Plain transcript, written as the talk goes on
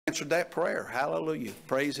answered that prayer. Hallelujah.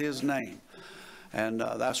 Praise his name. And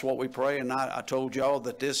that's what we pray. And I told y'all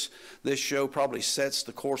that this show probably sets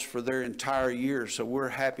the course for their entire year. So we're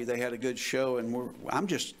happy they had a good show. And I'm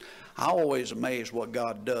always amazed what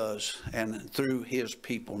God does and through his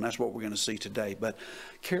people. And that's what we're going to see today. But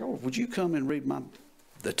Carroll, would you come and read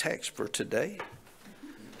the text for today?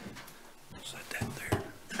 Set that there.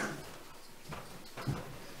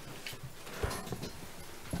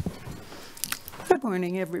 Good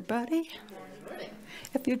morning, everybody.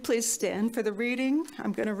 If you'd please stand for the reading,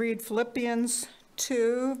 I'm going to read Philippians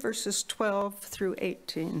 2, verses 12 through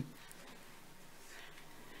 18.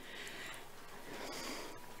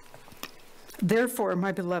 Therefore,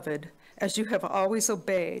 my beloved, as you have always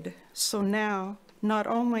obeyed, so now, not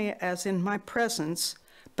only as in my presence,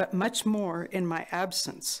 but much more in my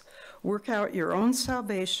absence, work out your own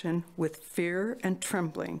salvation with fear and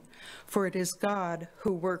trembling, for it is God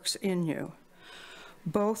who works in you,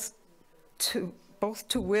 both to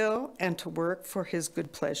will and to work for his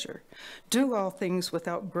good pleasure. Do all things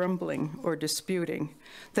without grumbling or disputing,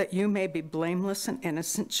 that you may be blameless and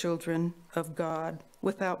innocent children of God,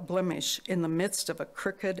 without blemish in the midst of a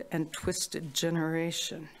crooked and twisted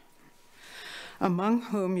generation, among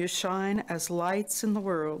whom you shine as lights in the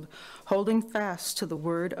world, holding fast to the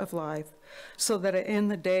word of life, so that in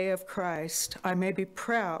the day of Christ I may be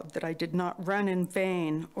proud that I did not run in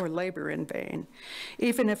vain or labor in vain.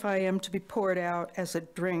 Even if I am to be poured out as a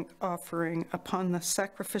drink offering upon the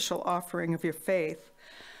sacrificial offering of your faith,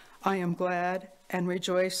 I am glad and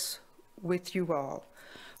rejoice with you all.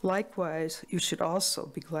 Likewise, you should also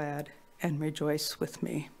be glad and rejoice with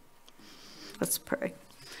me. Let's pray.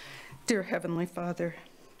 Dear Heavenly Father,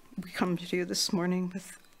 we come to you this morning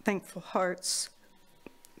with thankful hearts.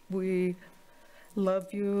 We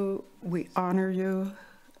love you, we honor you,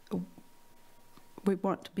 we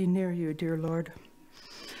want to be near you, dear Lord.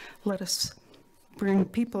 Let us bring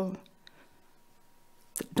people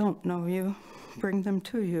that don't know you, bring them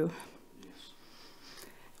to you.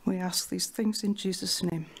 We ask these things in Jesus'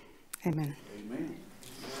 name. Amen. Amen.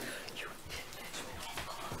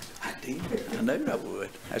 I did. I knew I would.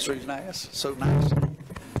 That's the reason I asked. So nice.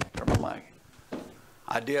 Turn my mic.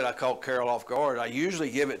 I did. I caught Carroll off guard. I usually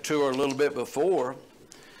give it to her a little bit before,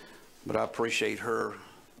 but I appreciate her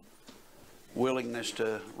willingness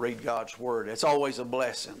to read God's Word. It's always a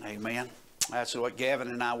blessing. Amen. That's what Gavin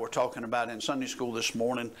and I were talking about in Sunday school this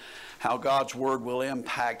morning, how God's Word will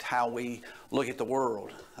impact how we look at the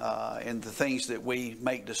world and the things that we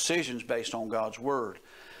make decisions based on God's Word.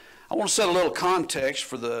 I want to set a little context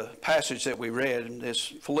for the passage that we read in this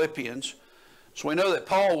Philippians. So we know that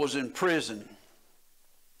Paul was in prison.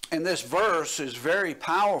 And this verse is very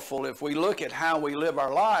powerful if we look at how we live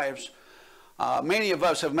our lives. Many of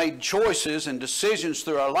us have made choices and decisions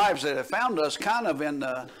through our lives that have found us kind of in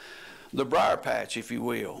the briar patch, if you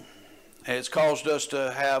will. It's caused us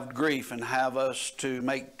to have grief and have us to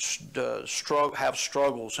have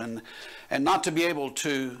struggles and not to be able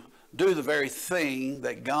to do the very thing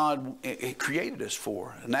that God created us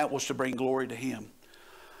for, and that was to bring glory to Him.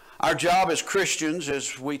 Our job as Christians,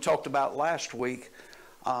 as we talked about last week,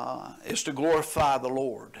 is to glorify the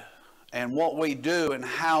Lord. And what we do and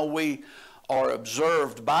how we are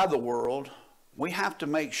observed by the world, we have to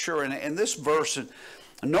make sure. And in this verse,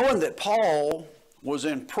 knowing that Paul was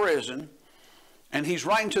in prison and he's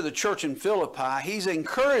writing to the church in Philippi, he's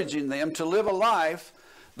encouraging them to live a life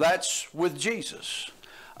that's with Jesus,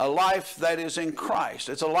 a life that is in Christ.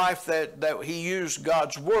 It's a life that he used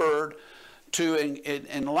God's Word to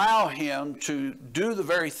allow him to do the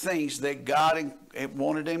very things that God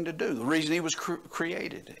wanted him to do, the reason he was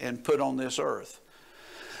created and put on this earth.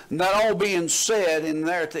 And that all being said, in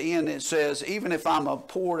there at the end it says, even if I'm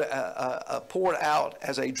poured out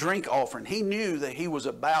as a drink offering, he knew that he was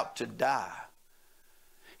about to die.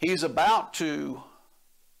 He's about to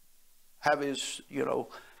have his,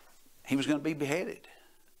 he was going to be beheaded.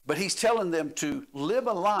 But he's telling them to live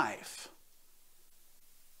a life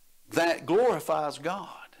that glorifies God.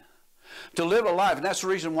 To live a life, and that's the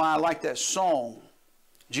reason why I like that song,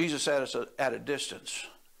 Jesus at us at a distance.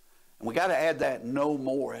 And we got to add that "no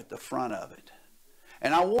more" at the front of it.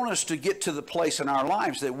 And I want us to get to the place in our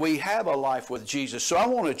lives that we have a life with Jesus. So I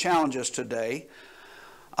want to challenge us today.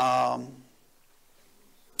 I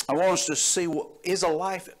want us to see, is a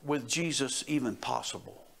life with Jesus even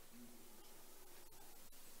possible?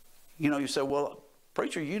 You say, well,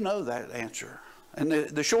 preacher, you know that answer. And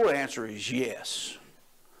the short answer is yes.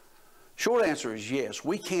 Short answer is yes.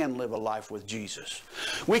 We can live a life with Jesus.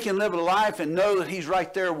 We can live a life and know that He's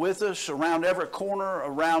right there with us around every corner,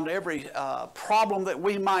 around every problem that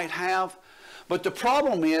we might have. But the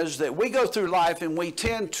problem is that we go through life and we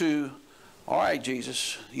tend to, all right,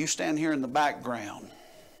 Jesus, you stand here in the background.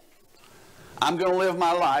 I'm going to live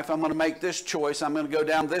my life. I'm going to make this choice. I'm going to go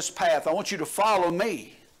down this path. I want you to follow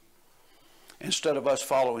me instead of us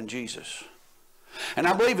following Jesus. And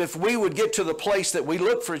I believe if we would get to the place that we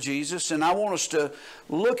look for Jesus, and I want us to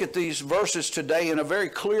look at these verses today in a very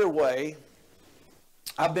clear way.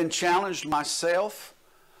 I've been challenged myself,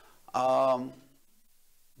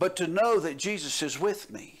 but to know that Jesus is with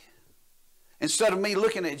me. Instead of me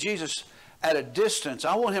looking at Jesus at a distance,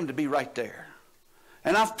 I want him to be right there.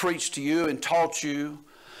 And I've preached to you and taught you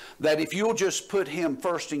that if you'll just put him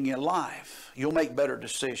first in your life, you'll make better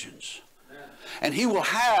decisions. And he will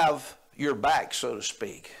have your back, so to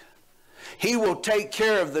speak. He will take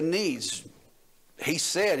care of the needs. He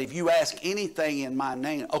said, if you ask anything in my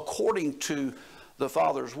name, according to the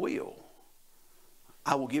Father's will,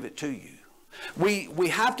 I will give it to you. We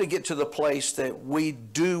have to get to the place that we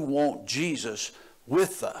do want Jesus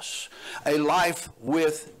with us. A life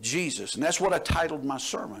with Jesus. And that's what I titled my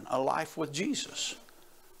sermon, A Life with Jesus.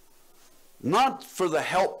 Not for the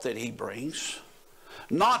help that he brings,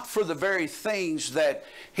 not for the very things that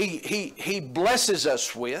he blesses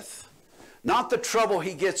us with, not the trouble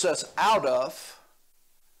he gets us out of,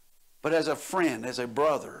 but as a friend, as a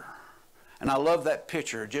brother. And I love that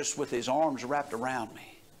picture, just with his arms wrapped around me.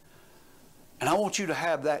 And I want you to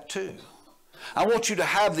have that too. I want you to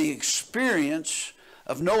have the experience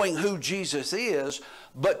of knowing who Jesus is,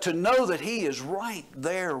 but to know that he is right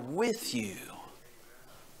there with you.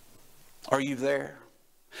 Are you there?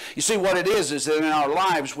 You see, what it is that in our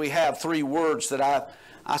lives we have three words that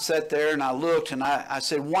I sat there and I looked and I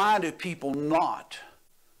said, why do people not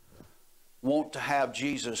want to have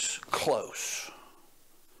Jesus close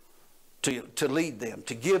to lead them,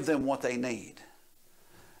 to give them what they need?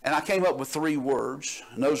 And I came up with three words,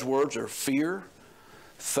 and those words are fear,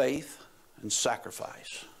 faith, and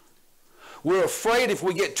sacrifice. We're afraid if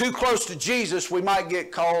we get too close to Jesus, we might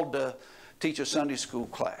get called to teach a Sunday school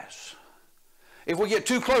class. If we get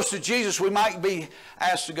too close to Jesus, we might be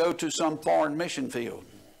asked to go to some foreign mission field.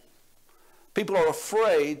 People are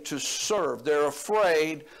afraid to serve. They're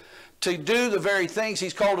afraid to do the very things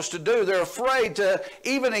he's called us to do. They're afraid to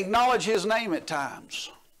even acknowledge his name at times.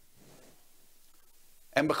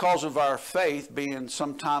 And because of our faith being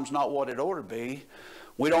sometimes not what it ought to be,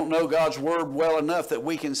 we don't know God's word well enough that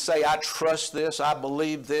we can say, I trust this, I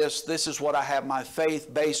believe this, this is what I have my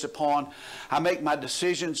faith based upon. I make my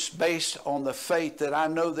decisions based on the faith that I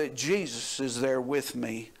know that Jesus is there with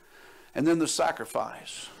me. And then the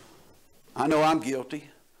sacrifice. I know I'm guilty.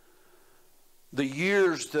 The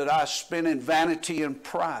years that I spent in vanity and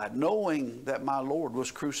pride, knowing that my Lord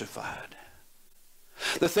was crucified.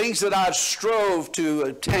 The things that I strove to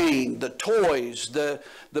attain, the toys, the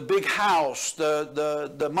big house,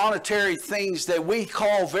 the monetary things that we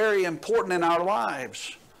call very important in our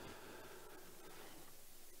lives.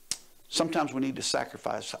 Sometimes we need to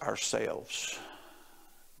sacrifice ourselves.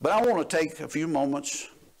 But I want to take a few moments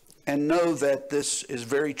and know that this is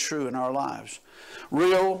very true in our lives.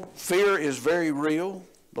 Real fear is very real.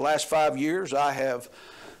 The last 5 years I have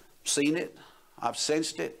seen it, I've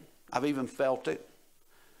sensed it, I've even felt it.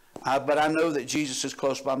 But I know that Jesus is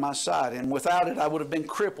close by my side. And without it, I would have been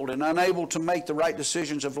crippled and unable to make the right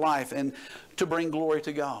decisions of life and to bring glory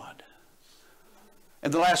to God.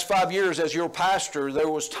 In the last 5 years as your pastor, there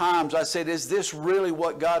was times I said, is this really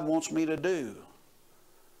what God wants me to do?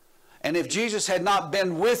 And if Jesus had not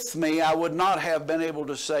been with me, I would not have been able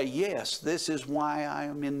to say, yes, this is why I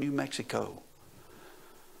am in New Mexico.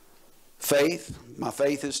 Faith, my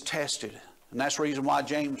faith is tested. And that's the reason why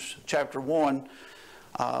James chapter 1,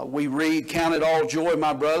 we read, count it all joy,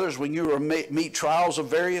 my brothers, when you meet trials of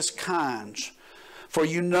various kinds. For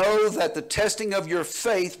you know that the testing of your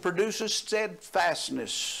faith produces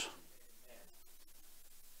steadfastness.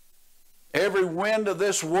 Every wind of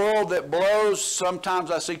this world that blows,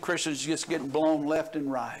 sometimes I see Christians just getting blown left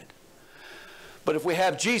and right. But if we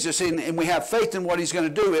have Jesus and we have faith in what he's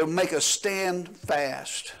going to do, it will make us stand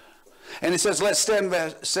fast. And it says, let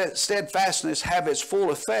steadfastness have its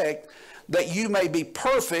full effect, that you may be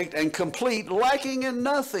perfect and complete, lacking in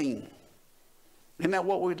nothing. Isn't that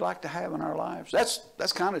what we'd like to have in our lives?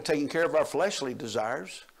 That's kind of taking care of our fleshly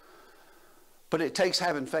desires. But it takes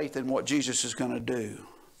having faith in what Jesus is going to do.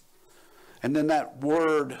 And then that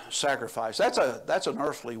word sacrifice, that's an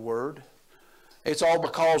earthly word. It's all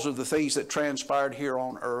because of the things that transpired here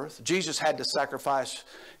on earth. Jesus had to sacrifice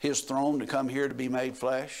his throne to come here to be made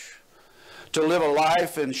flesh, to live a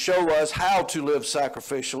life and show us how to live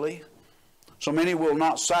sacrificially, So many will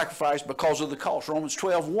not sacrifice because of the cost. Romans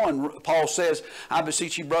 12:1, Paul says, I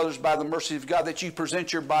beseech you, brothers, by the mercy of God, that you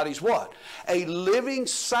present your bodies what? A living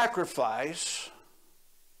sacrifice,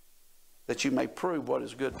 that you may prove what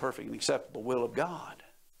is good, perfect, and acceptable will of God.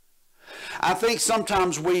 I think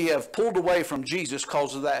sometimes we have pulled away from Jesus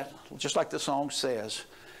because of that, just like the song says.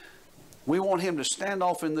 We want him to stand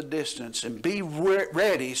off in the distance and be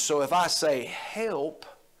ready, so if I say help,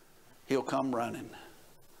 he'll come running.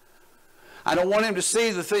 I don't want him to see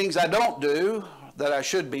the things I don't do that I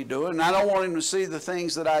should be doing. And I don't want him to see the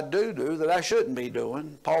things that I do that I shouldn't be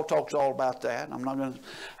doing. Paul talks all about that.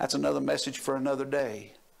 That's another message for another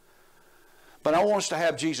day. But I want us to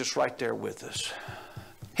have Jesus right there with us.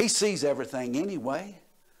 He sees everything anyway.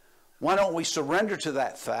 Why don't we surrender to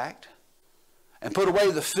that fact and put away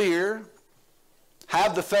the fear,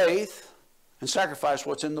 have the faith, and sacrifice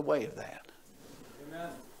what's in the way of that? Amen.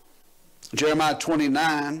 Jeremiah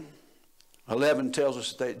 29:11 tells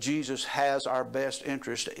us that Jesus has our best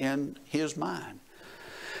interest in his mind.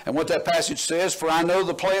 And what that passage says, for I know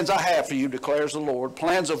the plans I have for you, declares the Lord,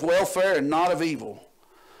 plans of welfare and not of evil,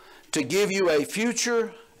 to give you a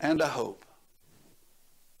future and a hope.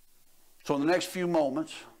 So in the next few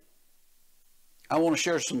moments, I want to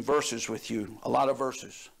share some verses with you, a lot of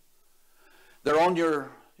verses. They're on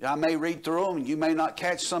I may read through them and you may not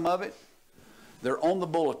catch some of it. They're on the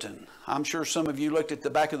bulletin. I'm sure some of you looked at the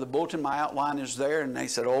back of the bulletin. My outline is there, and they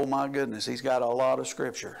said, oh my goodness, he's got a lot of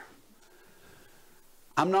scripture.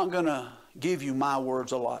 I'm not going to give you my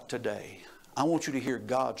words a lot today. I want you to hear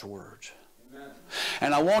God's words. Amen.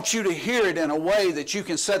 And I want you to hear it in a way that you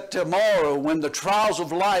can set tomorrow when the trials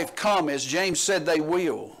of life come, as James said they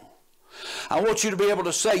will. I want you to be able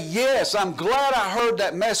to say, yes, I'm glad I heard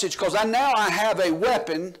that message, because now I have a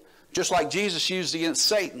weapon, just like Jesus used against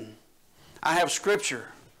Satan. I have scripture.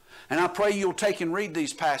 And I pray you'll take and read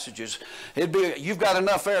these passages. You've got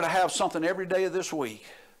enough there to have something every day of this week.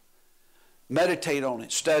 Meditate on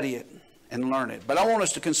it, study it, and learn it. But I want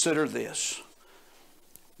us to consider this.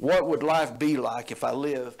 What would life be like if I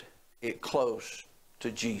lived it close to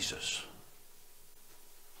Jesus?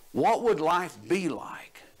 What would life be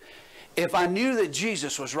like if I knew that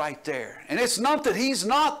Jesus was right there? And it's not that he's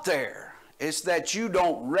not there. It's that you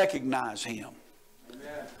don't recognize him.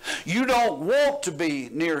 You don't want to be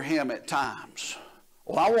near him at times.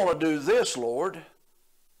 Well, I want to do this, Lord.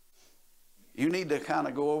 You need to kind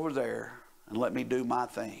of go over there and let me do my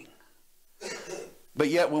thing. But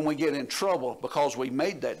yet when we get in trouble because we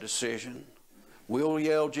made that decision, we'll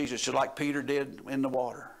yell Jesus, just like Peter did in the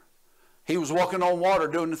water. He was walking on water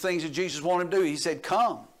doing the things that Jesus wanted him to do. He said,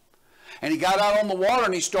 come. And he got out on the water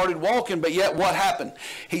and he started walking, but yet what happened?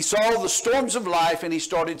 He saw the storms of life and he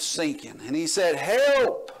started sinking. And he said,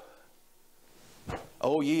 help,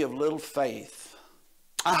 O ye of little faith.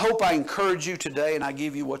 I hope I encourage you today and I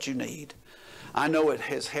give you what you need. I know it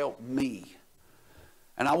has helped me.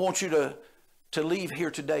 And I want you to leave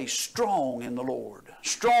here today strong in the Lord,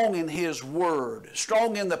 strong in his word,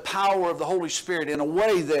 strong in the power of the Holy Spirit in a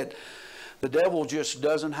way that the devil just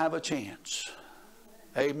doesn't have a chance.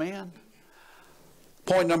 Amen.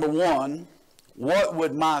 Point number one, what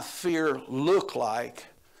would my fear look like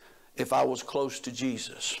if I was close to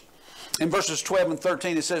Jesus? In verses 12 and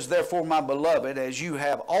 13 it says, therefore, my beloved, as you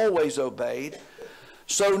have always obeyed,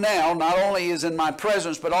 so now, not only is in my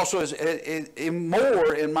presence, but also is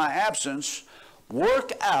more in my absence,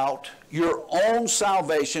 work out your own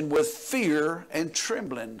salvation with fear and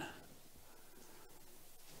trembling.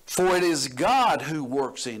 For it is God who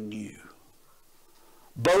works in you,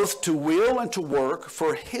 both to will and to work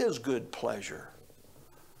for his good pleasure.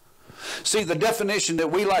 See, the definition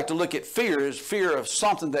that we like to look at fear is fear of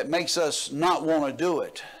something that makes us not want to do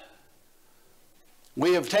it.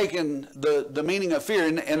 We have taken the meaning of fear,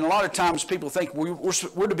 and a lot of times people think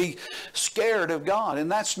we're to be scared of God, and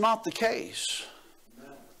that's not the case.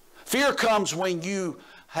 Amen. Fear comes when you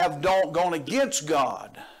have gone against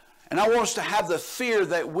God. And I want us to have the fear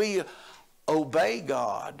that we obey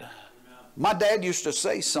God. Amen. My dad used to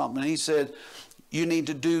say something. He said, you need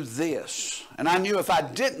to do this. And I knew if I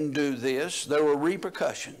didn't do this, there were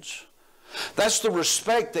repercussions. That's the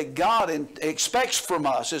respect that God expects from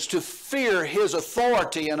us, is to fear his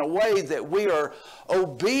authority in a way that we are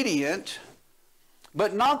obedient,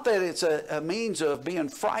 but not that it's a means of being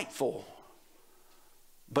frightful,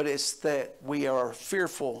 but it's that we are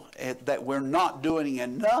fearful that we're not doing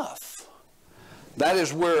enough. That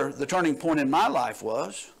is where the turning point in my life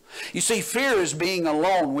was. You see, fear is being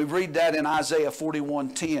alone. We read that in Isaiah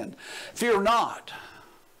 41:10. Fear not,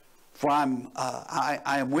 for I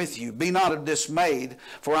am with you. Be not dismayed,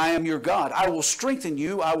 for I am your God. I will strengthen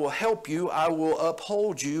you. I will help you. I will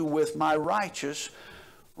uphold you with my righteous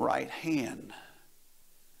right hand.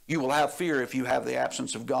 You will have fear if you have the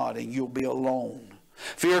absence of God, and you'll be alone.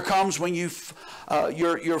 Fear comes when your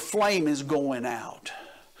flame is going out.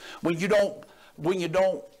 When you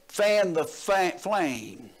don't fan the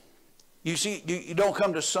flame. You see, you don't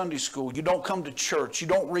come to Sunday school. You don't come to church. You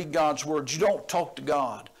don't read God's Word. You don't talk to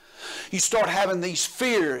God. You start having these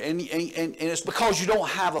fear, and it's because you don't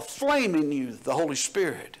have a flame in you, the Holy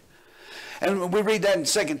Spirit. And we read that in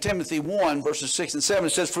 2 Timothy 1, verses 6 and 7.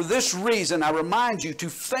 It says, for this reason I remind you to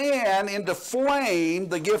fan into flame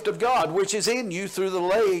the gift of God, which is in you through the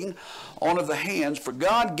laying on of the hands. For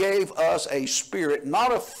God gave us a spirit,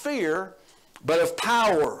 not of fear, but of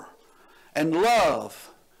power and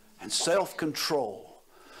love and self-control.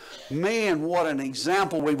 Man, what an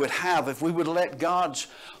example we would have if we would let God's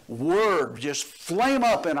Word just flame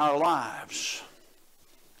up in our lives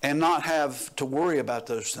and not have to worry about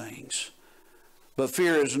those things. But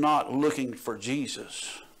fear is not looking for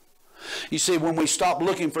Jesus. You see, when we stop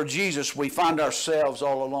looking for Jesus, we find ourselves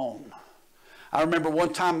all alone. I remember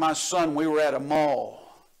one time my son, we were at a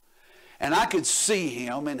mall, and I could see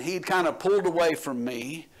him, and he'd kind of pulled away from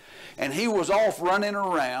me, and he was off running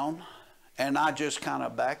around, and I just kind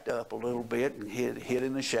of backed up a little bit and hid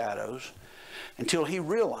in the shadows until he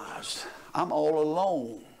realized I'm all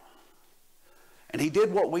alone. And he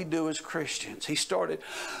did what we do as Christians. He started,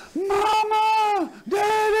 Mama,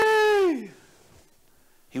 Daddy.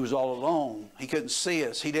 He was all alone. He couldn't see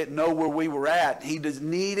us. He didn't know where we were at. He just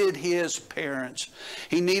needed his parents.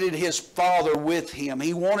 He needed his father with him.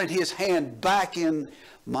 He wanted his hand back in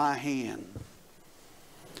my hand.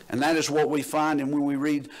 And that is what we find when we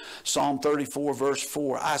read Psalm 34, verse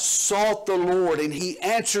 4. I sought the Lord, and he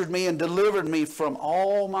answered me and delivered me from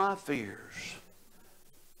all my fears.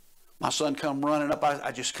 My son come running up.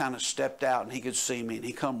 I just kind of stepped out, and he could see me. And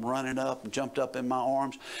he come running up and jumped up in my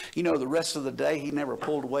arms. You know, the rest of the day, he never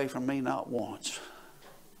pulled away from me, not once.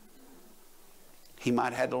 He might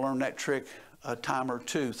have had to learn that trick a time or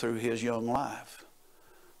two through his young life.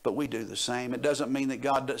 But we do the same. It doesn't mean that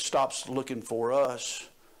God stops looking for us.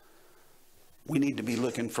 We need to be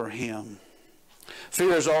looking for him.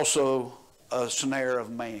 Fear is also a snare of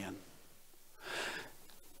man.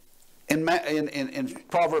 In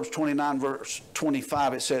Proverbs 29, verse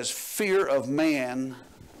 25, it says, fear of man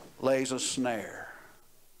lays a snare.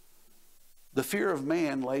 The fear of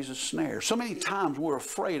man lays a snare. So many times we're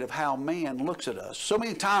afraid of how man looks at us. So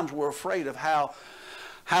many times we're afraid of how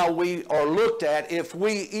we are looked at if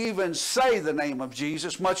we even say the name of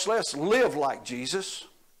Jesus, much less live like Jesus.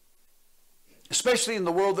 Especially in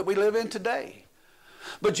the world that we live in today.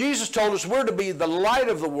 But Jesus told us we're to be the light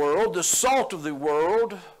of the world, the salt of the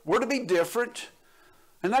world. We're to be different.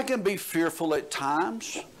 And that can be fearful at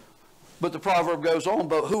times. But the proverb goes on,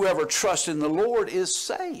 but whoever trusts in the Lord is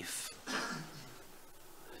safe.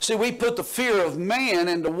 See, we put the fear of man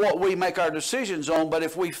into what we make our decisions on, but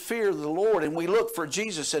if we fear the Lord and we look for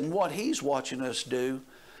Jesus and what he's watching us do,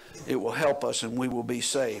 it will help us and we will be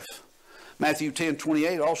safe. Matthew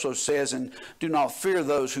 10:28 also says, and do not fear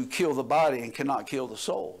those who kill the body and cannot kill the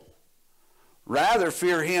soul. Rather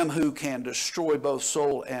fear him who can destroy both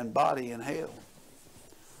soul and body in hell.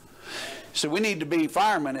 So we need to be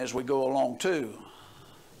firemen as we go along too.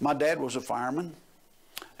 My dad was a fireman.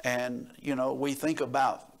 And, you know, we think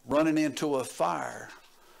about running into a fire.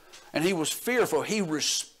 And he was fearful. He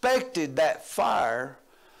respected that fire.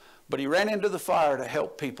 But he ran into the fire to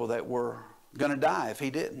help people that were going to die if he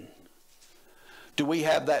didn't. Do we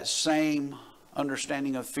have that same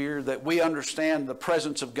understanding of fear, that we understand the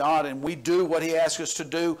presence of God and we do what he asks us to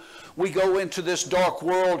do? We go into this dark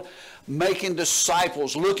world making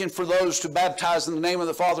disciples, looking for those to baptize in the name of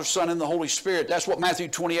the Father, Son, and the Holy Spirit. That's what Matthew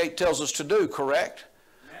 28 tells us to do, correct?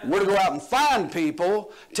 We're to go out and find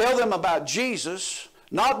people, tell them about Jesus,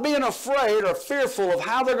 not being afraid or fearful of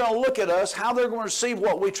how they're going to look at us, how they're going to receive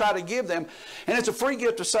what we try to give them. And it's a free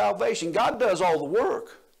gift of salvation. God does all the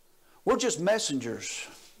work. We're just messengers.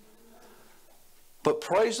 But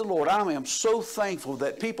praise the Lord, I am so thankful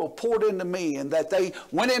that people poured into me and that they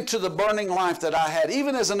went into the burning life that I had,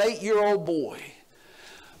 even as an 8-year-old boy,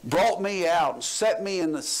 brought me out and set me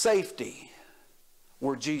in the safety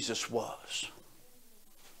where Jesus was.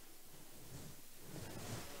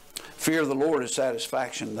 Fear of the Lord is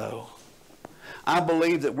satisfaction, though. I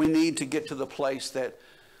believe that we need to get to the place that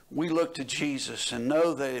we look to Jesus and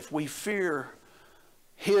know that if we fear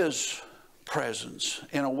his presence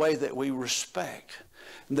in a way that we respect,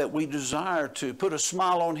 that we desire to put a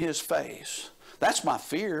smile on his face. That's my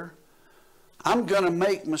fear. I'm going to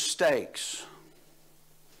make mistakes.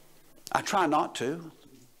 I try not to.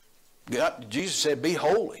 Jesus said, be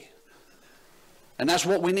holy. And that's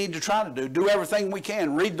what we need to try to do. Do everything we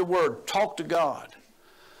can. Read the Word. Talk to God.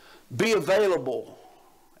 Be available.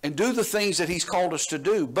 And do the things that He's called us to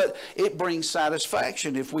do. But it brings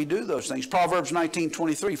satisfaction if we do those things. Proverbs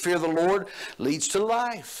 19:23, fear of the Lord leads to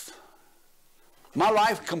life. My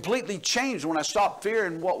life completely changed when I stopped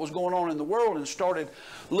fearing what was going on in the world and started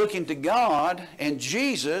looking to God and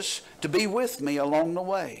Jesus to be with me along the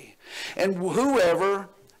way. And whoever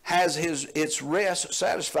has its rest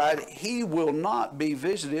satisfied, he will not be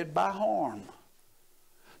visited by harm.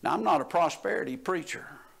 Now, I'm not a prosperity preacher.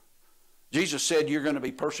 Jesus said you're going to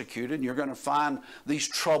be persecuted and you're going to find these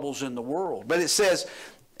troubles in the world. But it says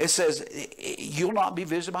you'll not be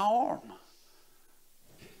visited by harm.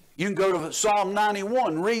 You can go to Psalm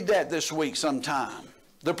 91, read that this week sometime.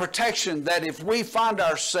 The protection that if we find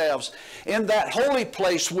ourselves in that holy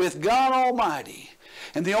place with God Almighty,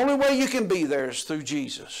 and the only way you can be there is through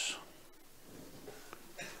Jesus.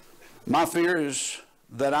 My fear is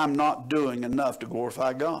that I'm not doing enough to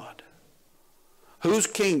glorify God. Whose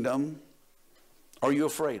kingdom are you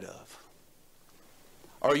afraid of?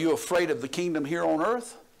 Are you afraid of the kingdom here on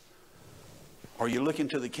earth? Or are you looking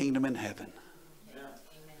to the kingdom in heaven?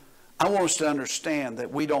 I want us to understand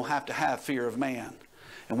that we don't have to have fear of man.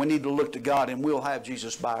 And we need to look to God, and we'll have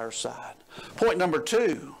Jesus by our side. Point number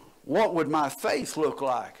 2, what would my faith look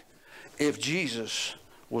like if Jesus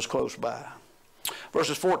was close by?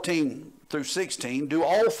 Verses 14 through 16, do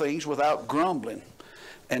all things without grumbling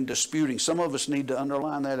and disputing. Some of us need to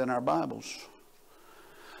underline that in our Bibles.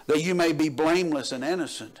 That you may be blameless and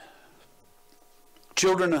innocent,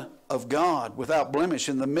 children of God without blemish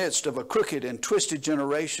in the midst of a crooked and twisted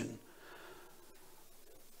generation,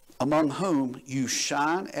 among whom you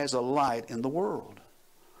shine as a light in the world,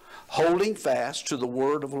 holding fast to the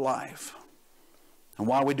word of life. And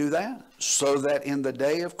why we do that? So that in the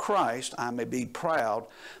day of Christ I may be proud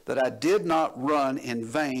that I did not run in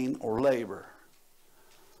vain or labor.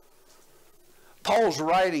 Paul's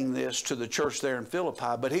writing this to the church there in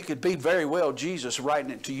Philippi, but he could be very well Jesus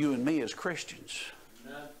writing it to you and me as Christians.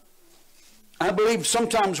 I believe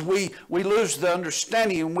sometimes we lose the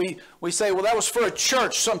understanding and we say, well, that was for a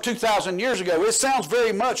church some 2,000 years ago. It sounds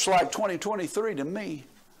very much like 2023 to me.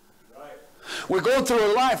 Right. We're going through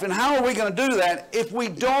a life, and how are we going to do that if we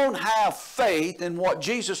don't have faith in what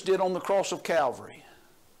Jesus did on the cross of Calvary?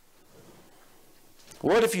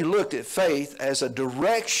 What if you looked at faith as a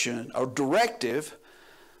direction or directive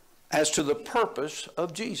as to the purpose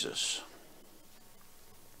of Jesus?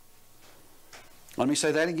 Let me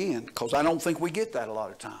say that again, because I don't think we get that a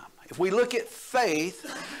lot of time. If we look at faith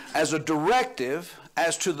as a directive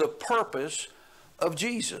as to the purpose of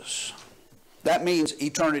Jesus, that means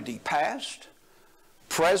eternity past,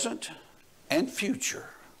 present, and future.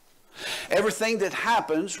 Everything that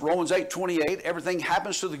happens, Romans 8:28, everything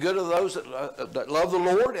happens to the good of those that love the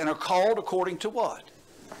Lord and are called according to what?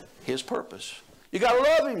 His purpose. You got to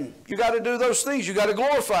love Him. You got to do those things. You got to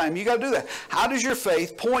glorify Him. You got to do that. How does your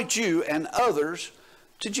faith point you and others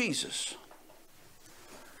to Jesus?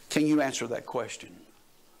 Can you answer that question?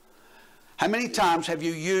 How many times have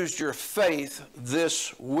you used your faith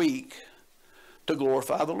this week to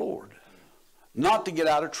glorify the Lord? Not to get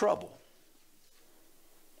out of trouble.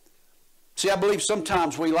 See, I believe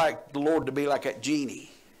sometimes we like the Lord to be like that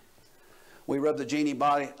genie. We rub the genie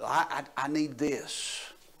body. I need this.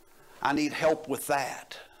 I need help with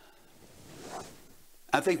that.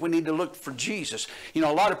 I think we need to look for Jesus. You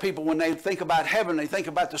know, a lot of people, when they think about heaven, they think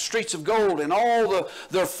about the streets of gold and all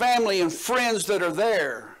their family and friends that are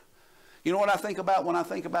there. You know what I think about when I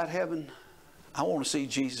think about heaven? I want to see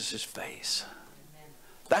Jesus' face.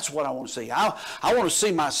 That's what I want to see. I want to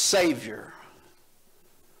see my Savior.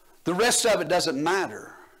 The rest of it doesn't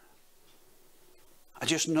matter. I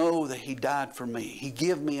just know that He died for me. He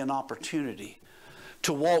gave me an opportunity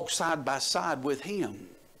to walk side by side with Him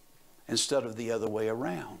instead of the other way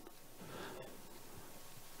around.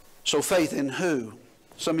 So faith in who?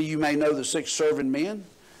 Some of you may know the 6 serving men.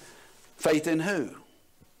 Faith in who?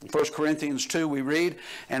 In 1 Corinthians 2 we read,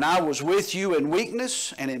 and I was with you in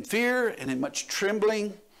weakness and in fear and in much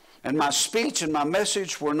trembling, and my speech and my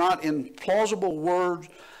message were not in plausible words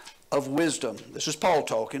of wisdom. This is Paul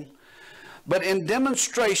talking. But in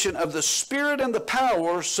demonstration of the Spirit and the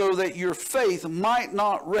power, so that your faith might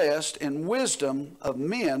not rest in wisdom of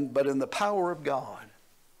men, but in the power of God.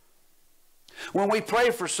 When we pray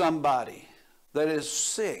for somebody that is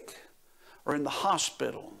sick or in the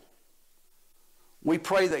hospital, we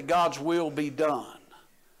pray that God's will be done.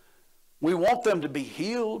 We want them to be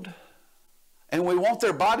healed, And we want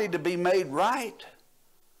their body to be made right.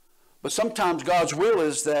 But sometimes God's will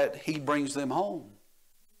is that He brings them home.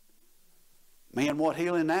 Man, what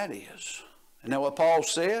healing that is. Isn't that what Paul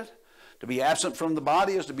said? To be absent from the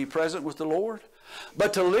body is to be present with the Lord.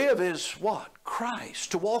 But to live is what?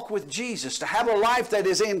 Christ. To walk with Jesus. To have a life that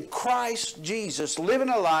is in Christ Jesus. Living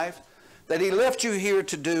a life that He left you here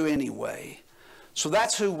to do anyway. So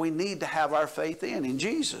that's who we need to have our faith in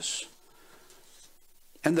Jesus.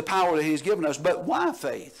 And the power that He's given us. But why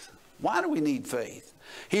faith? Why do we need faith?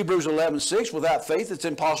 Hebrews 11:6, without faith it's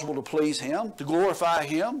impossible to please Him, to glorify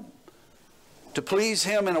Him, to please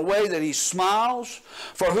Him in a way that He smiles.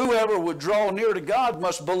 For whoever would draw near to God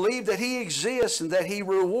must believe that He exists and that He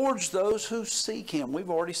rewards those who seek Him. We've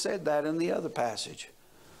already said that in the other passage.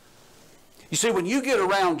 You see, when you get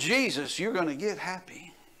around Jesus, you're going to get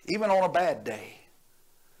happy, even on a bad day.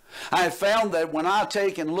 I have found that when I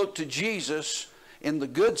take and look to Jesus in the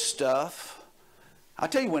good stuff, I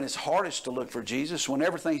tell you when it's hardest to look for Jesus, when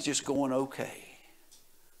everything's just going okay.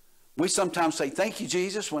 We sometimes say, thank you,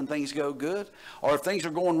 Jesus, when things go good. Or if things are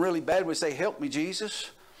going really bad, we say, help me,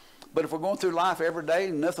 Jesus. But if we're going through life every day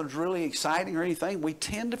and nothing's really exciting or anything, we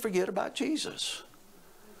tend to forget about Jesus.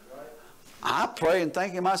 I pray and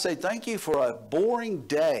thank Him. I say, thank you for a boring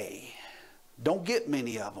day. Don't get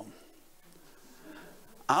many of them.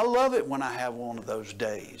 I love it when I have one of those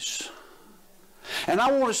days. And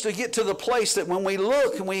I want us to get to the place that when we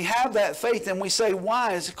look and we have that faith and we say,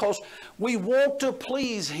 why? It's because we want to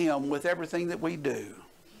please Him with everything that we do.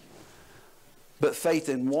 But faith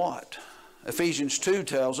in what? Ephesians 2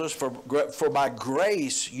 tells us, for by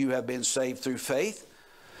grace you have been saved through faith.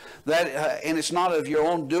 And it's not of your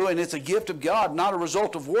own doing, it's a gift of God, not a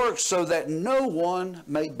result of works, so that no one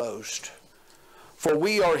may boast. For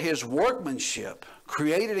we are His workmanship,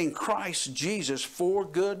 created in Christ Jesus for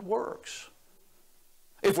good works.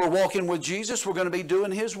 If we're walking with Jesus, we're going to be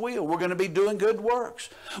doing His will. We're going to be doing good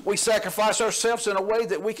works. We sacrifice ourselves in a way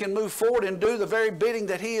that we can move forward and do the very bidding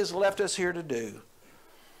that He has left us here to do,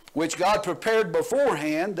 which God prepared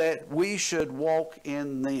beforehand that we should walk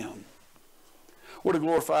in them. We're to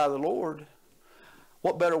glorify the Lord.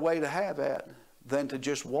 What better way to have that than to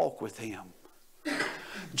just walk with Him?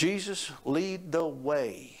 Jesus, lead the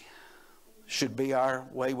way should be our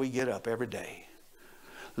way we get up every day.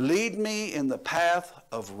 Lead me in the path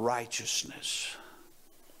of righteousness.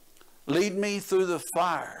 Lead me through the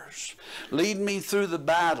fires. Lead me through the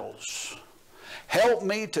battles. Help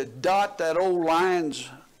me to dot that old lion's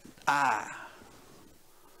eye.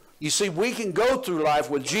 You see, we can go through life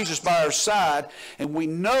with Jesus by our side and we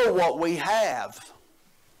know what we have.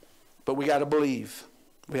 But we got to believe.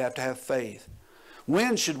 We have to have faith.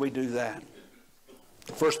 When should we do that?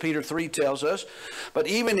 1 Peter 3 tells us, but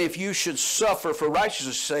even if you should suffer for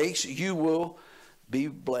righteousness' sakes, you will be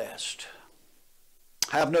blessed.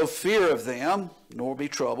 Have no fear of them, nor be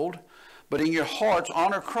troubled, but in your hearts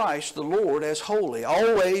honor Christ the Lord as holy,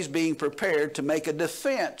 always being prepared to make a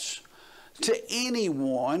defense to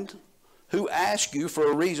anyone who asks you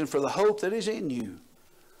for a reason for the hope that is in you.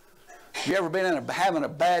 You ever been having a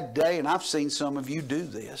bad day? And I've seen some of you do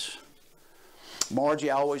this.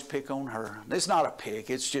 Margie, I always pick on her. It's not a pick.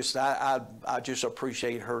 It's just I just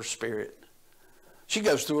appreciate her spirit. She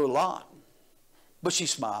goes through a lot, but she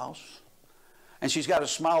smiles. And she's got a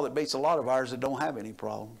smile that beats a lot of ours that don't have any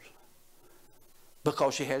problems.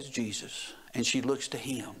 Because she has Jesus, and she looks to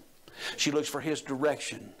Him. She looks for His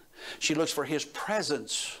direction. She looks for His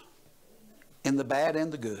presence in the bad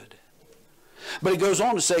and the good. But it goes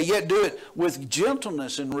on to say, yet do it with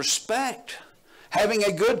gentleness and respect, having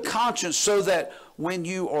a good conscience, so that when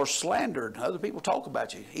you are slandered, other people talk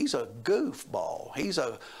about you. He's a goofball. He's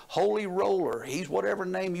a holy roller. He's whatever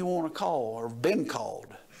name you want to call or been called.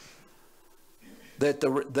 That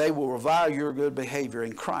they will revile your good behavior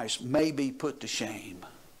in Christ may be put to shame.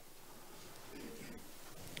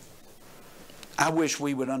 I wish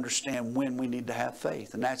we would understand when we need to have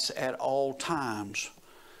faith, and that's at all times.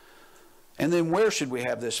 And then where should we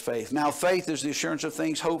have this faith? Now, faith is the assurance of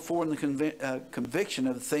things hoped for and the conviction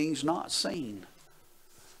of things not seen.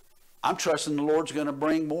 I'm trusting the Lord's going to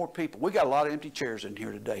bring more people. We got a lot of empty chairs in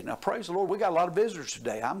here today. Now, praise the Lord, we got a lot of visitors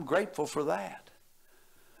today. I'm grateful for that.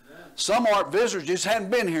 Amen. Some aren't visitors, just hadn't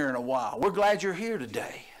been here in a while. We're glad you're here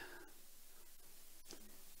today.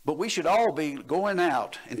 But we should all be going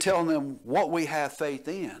out and telling them what we have faith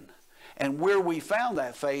in and where we found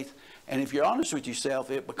that faith. And if you're honest with yourself,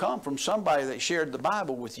 it will come from somebody that shared the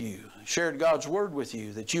Bible with you, shared God's Word with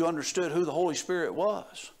you, that you understood who the Holy Spirit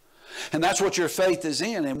was. And that's what your faith is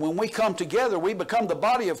in. And when we come together, we become the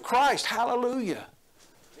body of Christ. Hallelujah.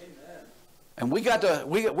 Amen. And we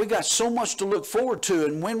got so much to look forward to.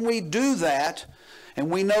 And when we do that, and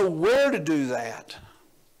we know where to do that,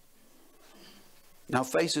 now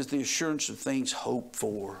faith is the assurance of things hoped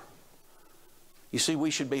for. You see,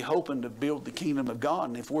 we should be hoping to build the kingdom of God.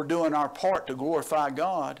 And if we're doing our part to glorify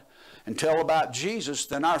God and tell about Jesus,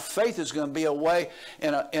 then our faith is going to be in a way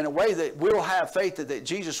that we'll have faith that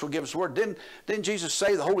Jesus will give us the word. Didn't Jesus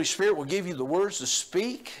say the Holy Spirit will give you the words to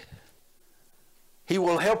speak? He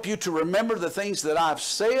will help you to remember the things that I've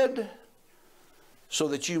said so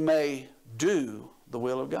that you may do the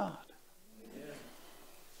will of God.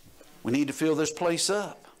 We need to fill this place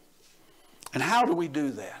up. And how do we do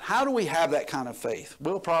that? How do we have that kind of faith?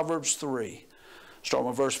 Well, Proverbs 3, starting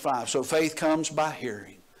with verse 5. So faith comes by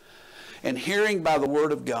hearing, and hearing by the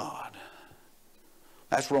word of God.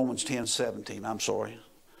 That's Romans 10:17. I'm sorry.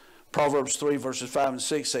 Proverbs 3, verses 5 and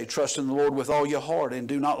 6 say, trust in the Lord with all your heart and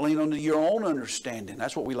do not lean on your own understanding.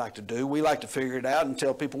 That's what we like to do. We like to figure it out and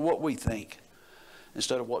tell people what we think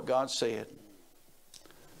instead of what God said.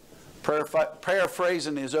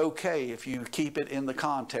 Paraphrasing is okay if you keep it in the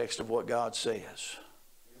context of what God says.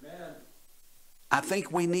 Amen. I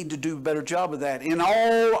think we need to do a better job of that. In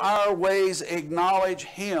all our ways, acknowledge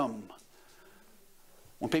Him.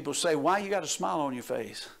 When people say, why you got a smile on your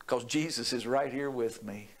face? Because Jesus is right here with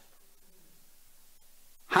me.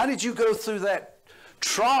 How did you go through that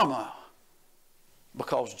trauma?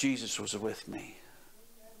 Because Jesus was with me.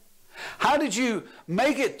 How did you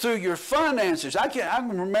make it through your finances? I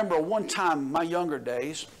can remember one time in my younger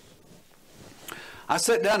days, I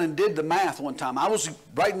sat down and did the math one time. I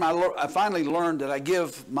finally learned that I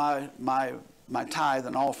give my tithe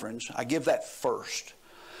and offerings, I give that first.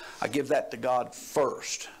 I give that to God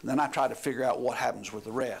first. Then I try to figure out what happens with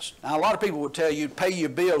the rest. Now, a lot of people would tell you, pay your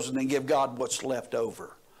bills and then give God what's left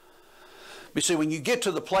over. But see, when you get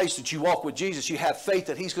to the place that you walk with Jesus, you have faith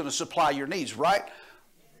that He's going to supply your needs, right?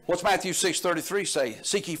 What's Matthew 6:33 say?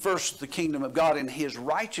 Seek ye first the kingdom of God and His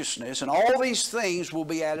righteousness, and all these things will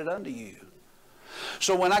be added unto you.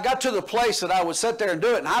 So when I got to the place that I would sit there and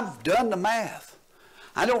do it, and I've done the math,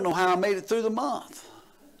 I don't know how I made it through the month.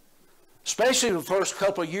 Especially the first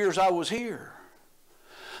couple of years I was here.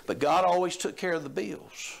 But God always took care of the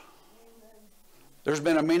bills. There's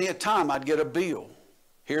been many a time I'd get a bill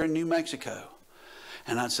here in New Mexico.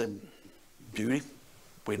 And I'd say, Judy,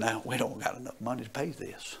 we don't got enough money to pay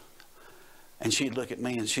this. And she'd look at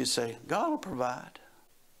me and she'd say, God will provide.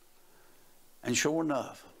 And sure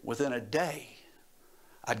enough, within a day,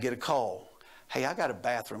 I'd get a call. Hey, I got a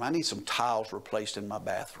bathroom. I need some tiles replaced in my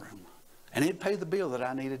bathroom. And he'd pay the bill that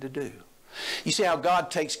I needed to do. You see how God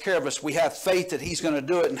takes care of us. We have faith that He's going to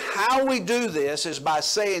do it. And how we do this is by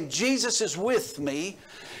saying, Jesus is with me,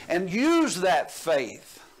 and use that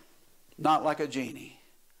faith, not like a genie,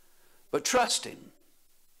 but trust Him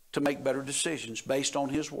to make better decisions based on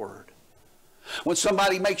His word. When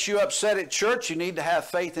somebody makes you upset at church, you need to have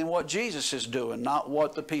faith in what Jesus is doing, not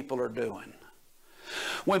what the people are doing.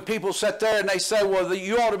 When people sit there and they say, well,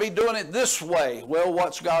 you ought to be doing it this way. Well,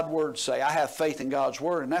 what's God's word say? I have faith in God's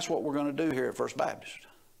word, and that's what we're going to do here at First Baptist.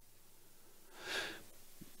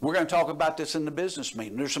 We're going to talk about this in the business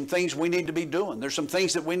meeting. There's some things we need to be doing. There's some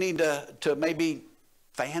things that we need to maybe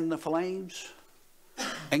fan the flames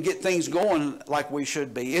and get things going like we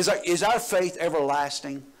should be. Is our faith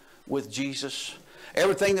everlasting with Jesus?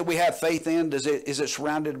 Everything that we have faith in, does it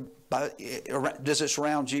surround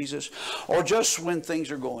Jesus? Or just when things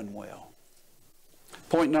are going well?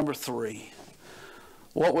 Point number 3.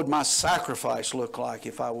 What would my sacrifice look like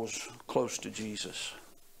if I was close to Jesus?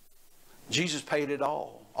 Jesus paid it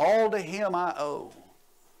all. All to Him I owe.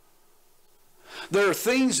 There are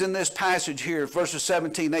things in this passage here, verses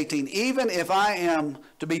 17 and 18. Even if I am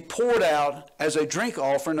to be poured out as a drink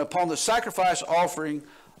offering upon the sacrifice offering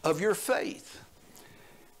of your faith.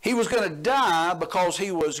 He was going to die because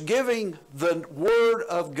He was giving the Word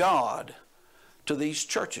of God to these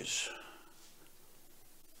churches.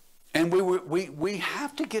 And we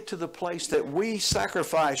have to get to the place that we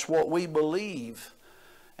sacrifice what we believe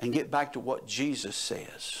and get back to what Jesus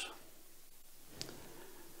says.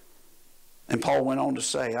 And Paul went on to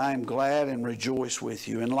say, I am glad and rejoice with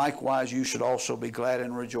you, and likewise you should also be glad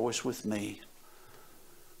and rejoice with me.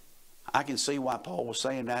 I can see why Paul was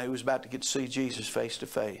saying now he was about to get to see Jesus face to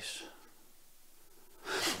face.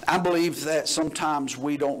 I believe that sometimes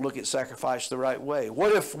we don't look at sacrifice the right way.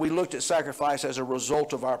 What if we looked at sacrifice as a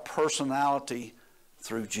result of our personality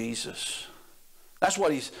through Jesus? That's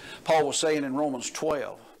what Paul was saying in Romans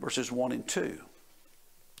 12, verses 1 and 2.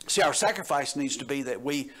 See, our sacrifice needs to be that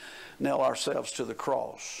we nail ourselves to the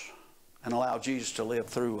cross and allow Jesus to live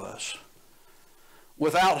through us.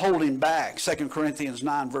 without holding back. 2 Corinthians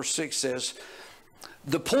 9 verse 6 says,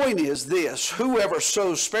 the point is this, whoever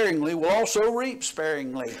sows sparingly will also reap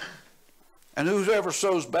sparingly. And whoever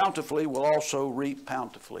sows bountifully will also reap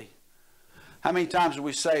bountifully. How many times do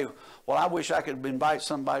we say, well, I wish I could invite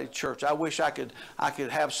somebody to church. I wish I could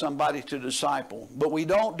have somebody to disciple. But we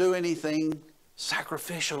don't do anything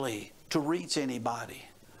sacrificially to reach anybody.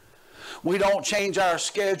 We don't change our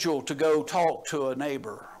schedule to go talk to a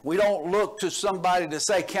neighbor. We don't look to somebody to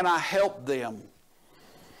say, can I help them?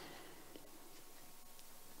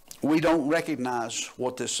 We don't recognize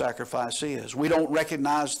what this sacrifice is. We don't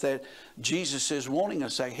recognize that Jesus is wanting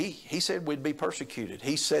us to say, he said we'd be persecuted.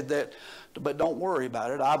 He said that, but don't worry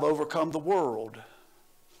about it. I've overcome the world.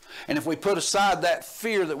 And if we put aside that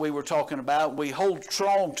fear that we were talking about, we hold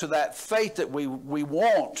strong to that faith that we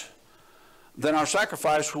want, then our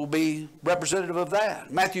sacrifice will be representative of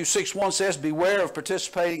that. Matthew 6:1 says, beware of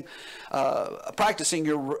practicing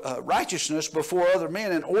your righteousness before other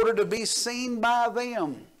men in order to be seen by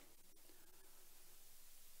them.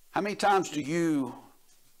 How many times do you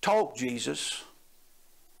talk Jesus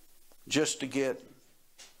just to get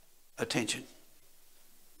attention?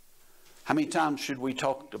 How many times should we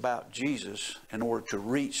talk about Jesus in order to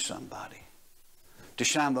reach somebody, to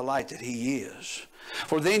shine the light that he is?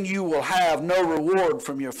 For then you will have no reward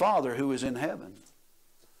from your Father who is in heaven.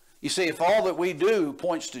 You see, if all that we do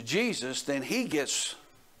points to Jesus, then he gets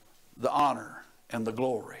the honor and the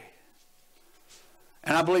glory.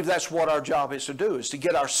 And I believe that's what our job is to do, is to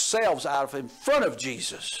get ourselves out of in front of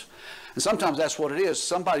Jesus. And sometimes that's what it is.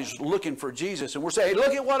 Somebody's looking for Jesus and we're saying, hey,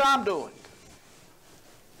 look at what I'm doing.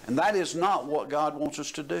 And that is not what God wants us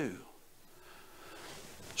to do.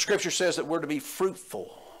 Scripture says that we're to be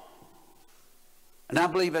fruitful. And I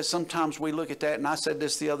believe that sometimes we look at that, and I said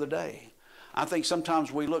this the other day. I think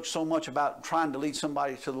sometimes we look so much about trying to lead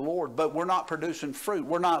somebody to the Lord, but we're not producing fruit.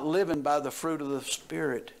 We're not living by the fruit of the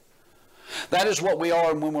Spirit. That is what we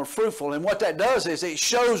are when we're fruitful. And what that does is it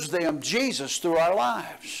shows them Jesus through our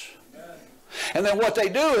lives. And then what they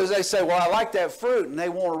do is they say, well, I like that fruit, and they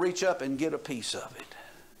want to reach up and get a piece of it.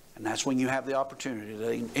 And that's when you have the opportunity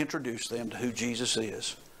to introduce them to who Jesus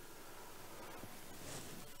is.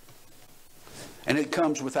 And it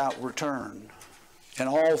comes without return. In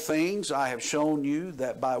all things I have shown you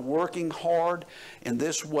that by working hard in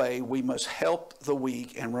this way we must help the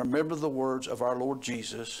weak and remember the words of our Lord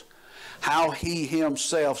Jesus, how he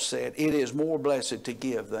himself said, it is more blessed to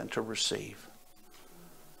give than to receive.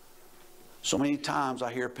 So many times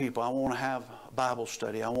I hear people, I want to have a Bible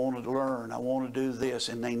study, I want to learn, I want to do this,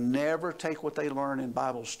 and they never take what they learn in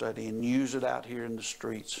Bible study and use it out here in the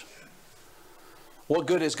streets. What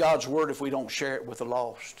good is God's Word if we don't share it with the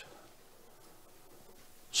lost?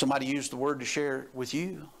 Somebody used the Word to share it with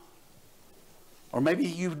you. Or maybe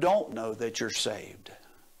you don't know that you're saved.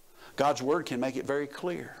 God's Word can make it very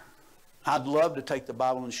clear. I'd love to take the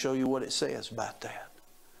Bible and show you what it says about that.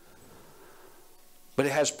 But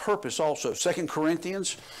it has purpose also. 2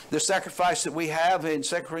 Corinthians, the sacrifice that we have in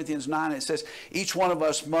 2 Corinthians 9, it says, each one of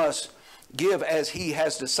us must give as he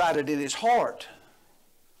has decided in his heart.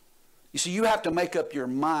 You see, you have to make up your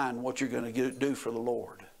mind what you're going to do for the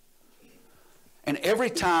Lord. And every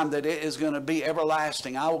time that it is going to be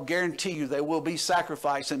everlasting, I will guarantee you there will be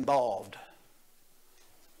sacrifice involved.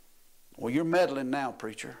 Well, you're meddling now,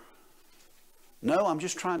 preacher. No, I'm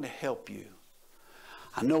just trying to help you.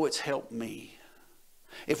 I know it's helped me.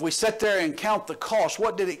 If we sit there and count the cost,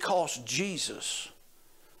 what did it cost Jesus?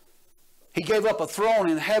 He gave up a throne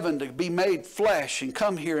in heaven to be made flesh and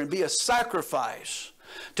come here and be a sacrifice,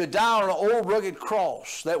 to die on an old rugged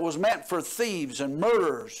cross that was meant for thieves and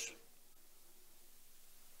murderers.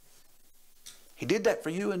 He did that for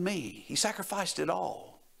you and me. He sacrificed it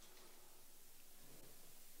all.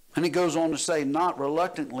 And he goes on to say, not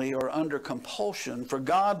reluctantly or under compulsion, for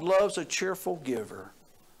God loves a cheerful giver.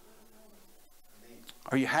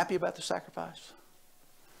 Are you happy about the sacrifice?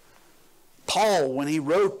 Paul, when he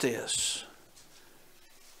wrote this,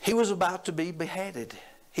 he was about to be beheaded.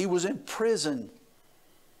 He was in prison.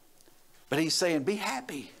 But he's saying, be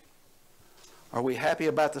happy. Are we happy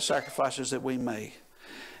about the sacrifices that we make?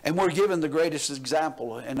 And we're given the greatest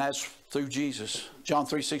example, and that's through Jesus. John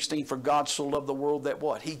 3:16, for God so loved the world that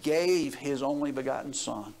what? He gave his only begotten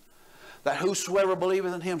Son, that whosoever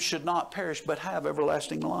believeth in him should not perish, but have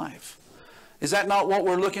everlasting life. Is that not what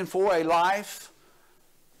we're looking for? A life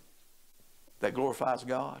that glorifies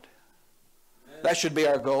God? That should be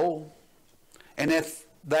our goal. And if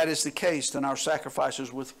that is the case, then our sacrifice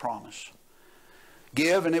is with promise.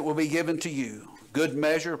 Give, and it will be given to you. Good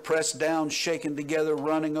measure, pressed down, shaken together,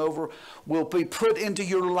 running over, will be put into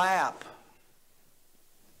your lap.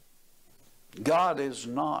 God is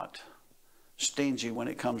not stingy when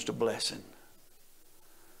it comes to blessing.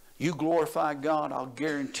 You glorify God, I'll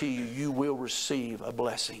guarantee you, you will receive a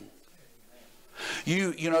blessing.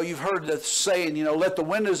 You've heard the saying, let the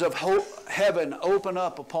windows of heaven open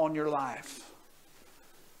up upon your life.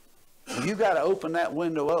 You got to open that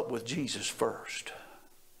window up with Jesus first.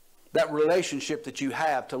 That relationship that you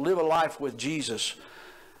have, to live a life with Jesus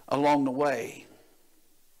along the way.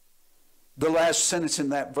 The last sentence in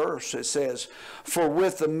that verse, it says, for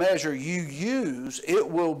with the measure you use, it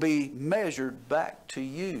will be measured back to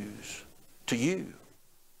you.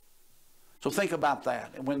 So think about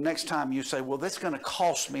that. And when next time you say, well, that's going to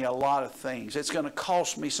cost me a lot of things. It's going to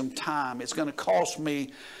cost me some time. It's going to cost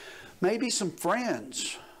me maybe some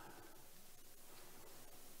friends.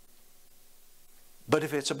 But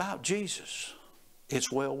if it's about Jesus,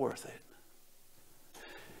 it's well worth it.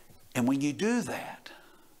 And when you do that,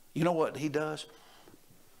 you know what he does?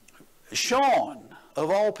 Sean, of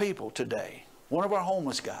all people today, one of our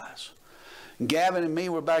homeless guys, Gavin and me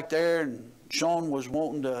were back there, and Sean was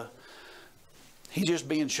wanting to, he just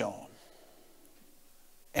being Sean.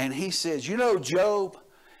 And he says, Job,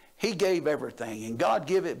 he gave everything, and God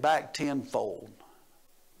give it back tenfold.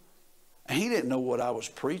 And he didn't know what I was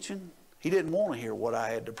preaching. He didn't want to hear what I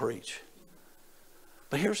had to preach.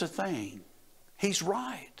 But here's the thing. He's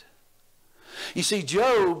right. You see,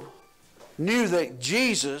 Job knew that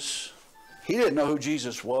Jesus, he didn't know who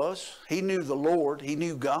Jesus was. He knew the Lord. He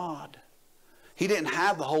knew God. He didn't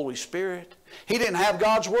have the Holy Spirit. He didn't have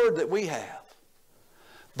God's Word that we have.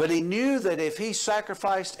 But he knew that if he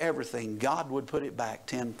sacrificed everything, God would put it back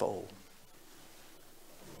tenfold.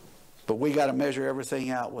 But we got to measure everything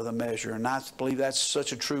out with a measure. And I believe that's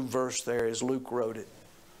such a true verse there as Luke wrote it.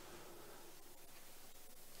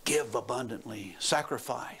 Give abundantly.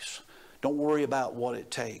 Sacrifice. Don't worry about what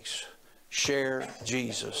it takes. Share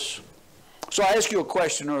Jesus. So I asked you a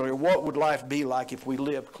question earlier. What would life be like if we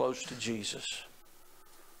lived close to Jesus?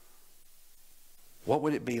 What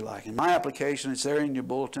would it be like? In my application, it's there in your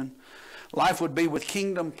bulletin. Life would be with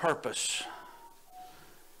kingdom purpose.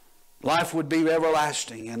 Life would be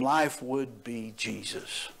everlasting, and life would be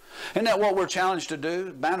Jesus. Isn't that what we're challenged to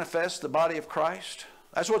do? Manifest the body of Christ?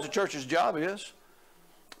 That's what the church's job is.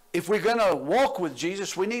 If we're going to walk with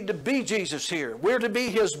Jesus, we need to be Jesus here. We're to be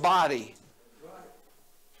his body.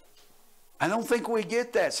 I don't think we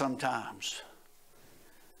get that sometimes.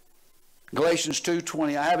 Galatians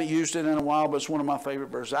 2:20. I haven't used it in a while, but it's one of my favorite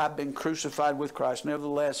verses. I've been crucified with Christ.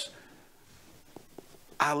 Nevertheless,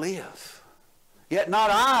 I live. Yet not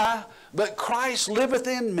I, but Christ liveth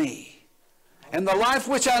in me. And the life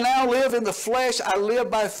which I now live in the flesh, I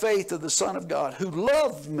live by faith of the Son of God, who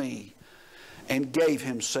loved me and gave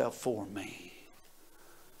himself for me.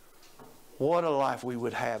 What a life we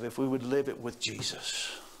would have if we would live it with Jesus.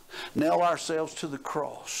 Nail ourselves to the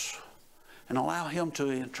cross and allow him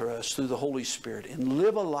to enter us through the Holy Spirit and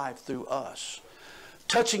live a life through us,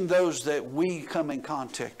 touching those that we come in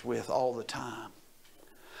contact with all the time.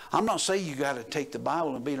 I'm not saying you got to take the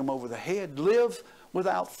Bible and beat them over the head. Live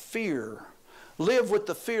without fear. Live with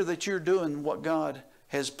the fear that you're doing what God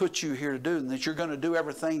has put you here to do, and that you're going to do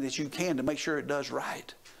everything that you can to make sure it does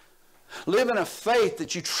right. Live in a faith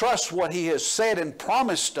that you trust what he has said and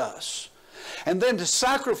promised us. And then to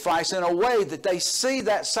sacrifice in a way that they see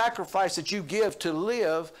that sacrifice that you give to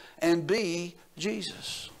live and be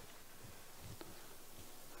Jesus.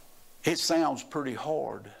 It sounds pretty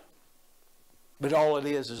hard, but all it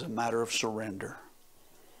is a matter of surrender.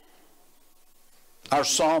 Our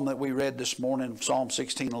psalm that we read this morning, Psalm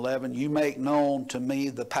 16:11, you make known to me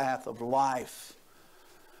the path of life.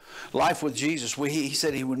 Life with Jesus, he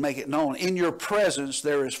said he would make it known. In your presence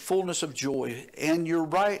there is fullness of joy, and your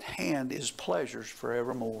right hand is pleasures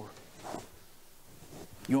forevermore.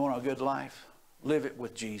 You want a good life? Live it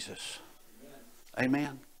with Jesus.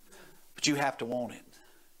 Amen. But you have to want it.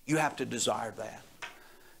 You have to desire that.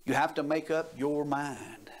 You have to make up your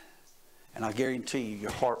mind. And I guarantee you,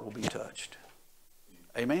 your heart will be touched.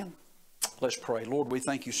 Amen. Let's pray. Lord, we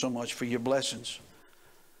thank you so much for your blessings.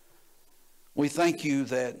 We thank you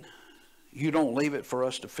that you don't leave it for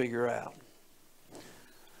us to figure out.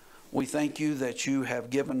 We thank you that you have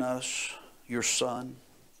given us your Son.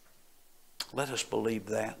 Let us believe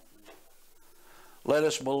that. Let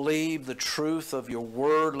us believe the truth of your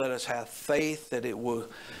word. Let us have faith that it will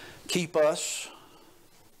keep us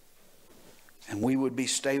and we would be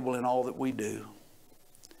stable in all that we do.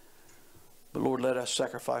 But Lord, let us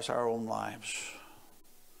sacrifice our own lives,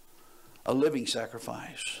 a living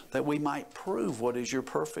sacrifice, that we might prove what is your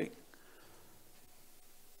perfect,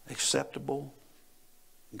 acceptable,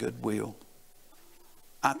 good will.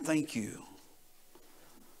 I thank you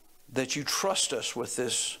that you trust us with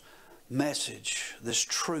this message, this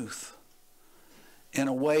truth, in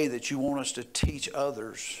a way that you want us to teach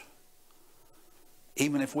others.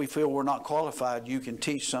 Even if we feel we're not qualified, you can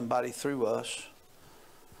teach somebody through us.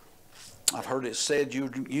 I've heard it said you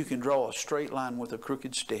can draw a straight line with a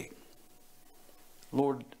crooked stick.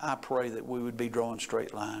 Lord, I pray that we would be drawing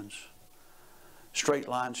straight lines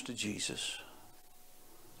to Jesus.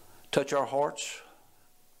 Touch our hearts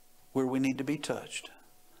where we need to be touched.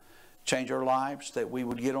 Change our lives that we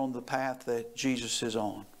would get on the path that Jesus is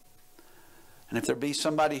on. And if there be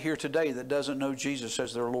somebody here today that doesn't know Jesus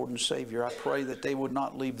as their Lord and Savior, I pray that they would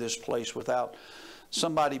not leave this place without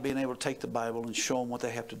somebody being able to take the Bible and show them what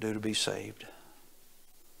they have to do to be saved.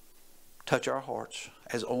 Touch our hearts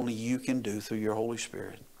as only you can do through your Holy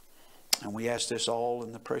Spirit. And we ask this all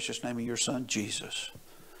in the precious name of your Son, Jesus.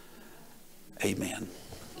 Amen.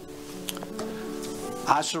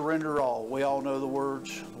 I surrender all. We all know the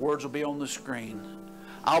words. The words will be on the screen.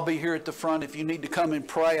 I'll be here at the front. If you need to come and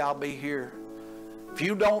pray, I'll be here. If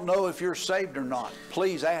you don't know if you're saved or not,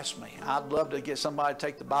 please ask me. I'd love to get somebody to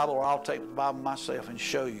take the Bible, or I'll take the Bible myself and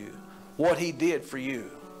show you what He did for you.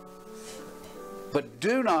 But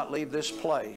do not leave this place